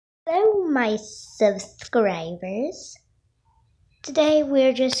Hello, my subscribers. Today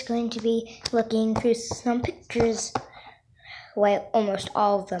we're just going to be looking through some pictures. Well, almost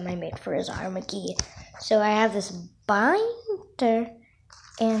all of them I made for Azar McGee. So I have this binder,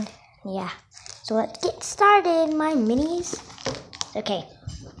 and yeah. So let's get started, my minis. Okay,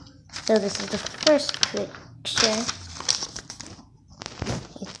 so this is the first picture.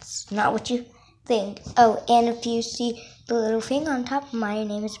 It's not what you think. Oh, and if you see the little thing on top, my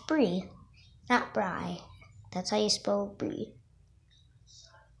name is Bree, not Bry. That's how you spell Bree.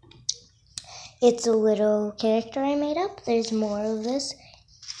 It's a little character I made up. There's more of this.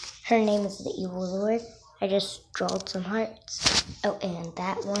 Her name is the Evil Lord. I just drawed some hearts. Oh, and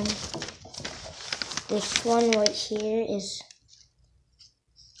that one. This one right here is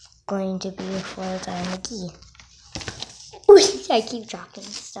going to be for Azar McGee. I keep dropping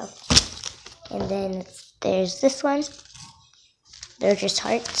stuff. And then there's this one. They're just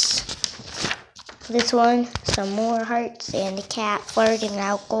hearts. This one, some more hearts, and a cat farting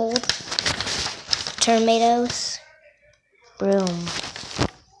out gold. Tomatoes. Broom.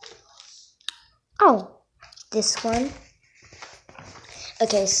 Oh, this one.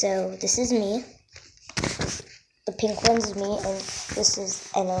 Okay, so this is me. The pink one's me, and this is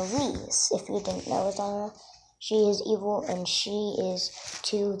Annalise. If you didn't know Azara, she is evil, and she is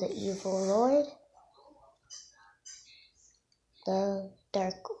to the Evil Lord. The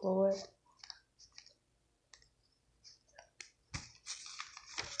Dark Lord.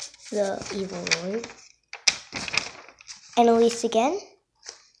 The Evil Lord. Annalise again.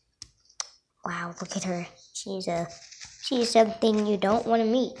 Wow, look at her. She's something you don't want to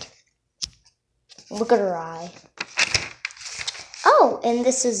meet. Look at her eye. Oh, and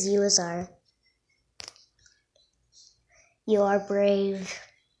this is you, Azar. You are brave.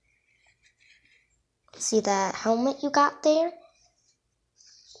 See that helmet you got there?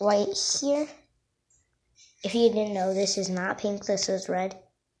 Right here. If you didn't know, this is not pink, this is red.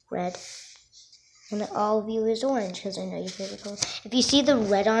 And all of you is orange, because I know your favorite color. If you see the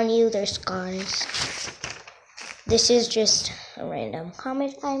red on you, there's scars. This is just a random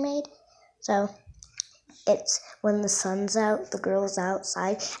comment I made. So, it's when the sun's out, the girl's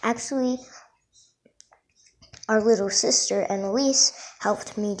outside. Actually, our little sister, Annalise,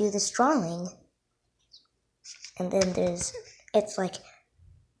 helped me do this drawing. And then it's like,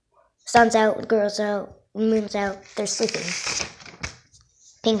 sun's out, girl's out, moon's out, they're sleeping.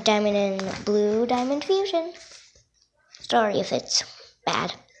 Pink diamond and blue diamond fusion. Sorry if it's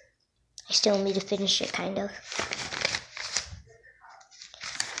bad. I still need to finish it, kind of.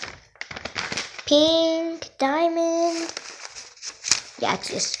 Pink diamond. Yeah, it's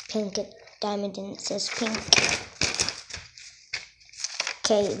just pink diamond and it says pink.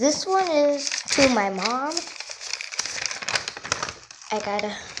 Okay, this one is to my mom.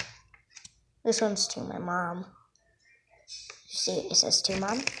 This one's to my mom. See, it says to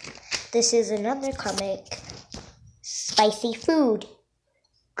mom. This is another comic. Spicy food.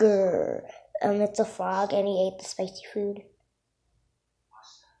 Grr. It's a frog and he ate the spicy food.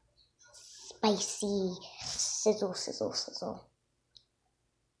 Spicy. Sizzle, sizzle, sizzle.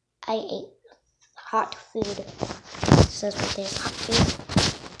 I ate hot food. It says right there, hot food.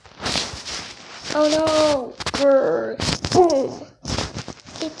 Oh no! Grr. Boom!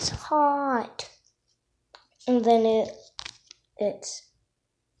 It's hot. And then it's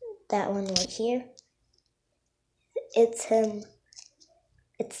that one right here. It's him.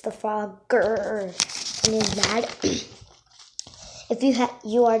 It's the frog. Grr. And he's mad. If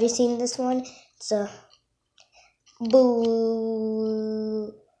you already seen this one, it's a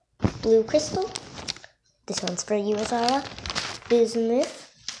blue crystal. This one's for you, Azara. Bismuth.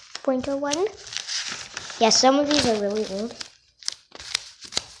 Pointer one. Yeah, some of these are really old.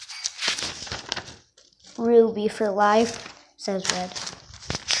 Ruby for life. Says red.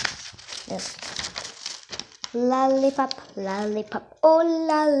 Yes. Lollipop, lollipop, oh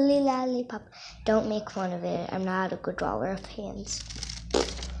lolly, lollipop. Don't make fun of it. I'm not a good drawer of hands.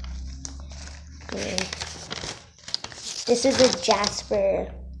 Good. This is a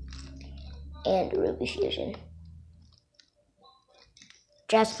Jasper and Ruby fusion.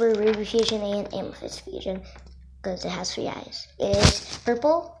 Jasper, Ruby fusion, and Amethyst fusion. Because it has 3 eyes. It is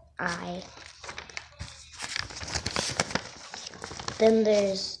purple eye. Then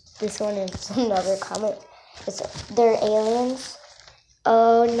there's this one, it's another comic. They're aliens.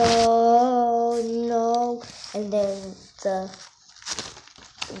 Oh no. And then the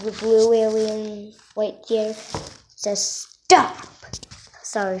blue alien right here says stop.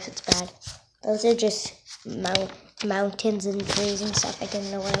 Sorry if it's bad. Those are just mountains and trees and stuff. I didn't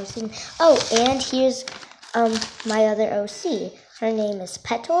know what I was seeing. Oh, and here's my other OC. Her name is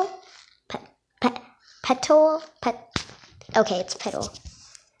Petal. Okay, it's Petal.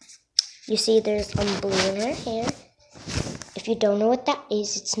 You see there's blue in her hair. If you don't know what that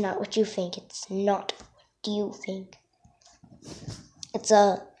is, it's not what you think. It's not what you think. It's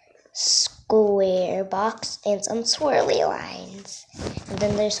a square box and some swirly lines. And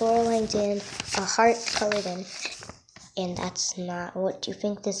then there's swirly lines and a heart colored in. And that's not what you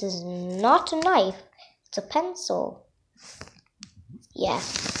think. This is not a knife. It's a pencil. Yeah.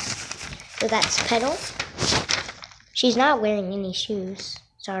 So that's Petal. She's not wearing any shoes.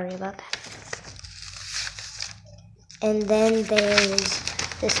 Sorry about that. And then there's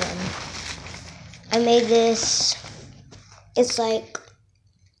this one. I made this. It's like,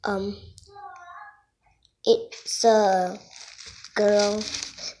 it's a girl,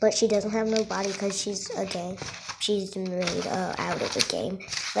 but she doesn't have no body because she's a game. She's made out of a game.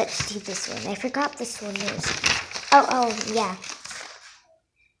 Let's see this one. I forgot this one is. Oh, yeah.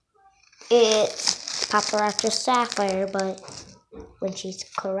 It's Paparazzi Sapphire, but when she's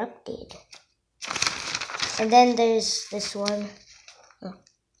corrupted. And then there's this one.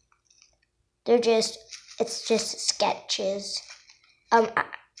 It's just sketches.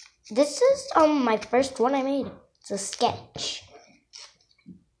 This is my first one I made. It's a sketch.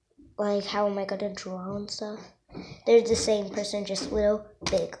 Like, how am I gonna draw and stuff? They're the same person, just little,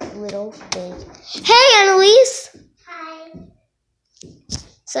 big, little, big. Hey, Annalise! Hi.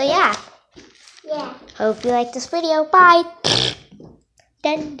 So yeah. Yeah. Hope you like this video. Bye.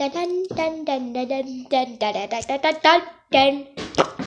 Dun dun dun dun dun dun dun dun dun dun dun dun dun.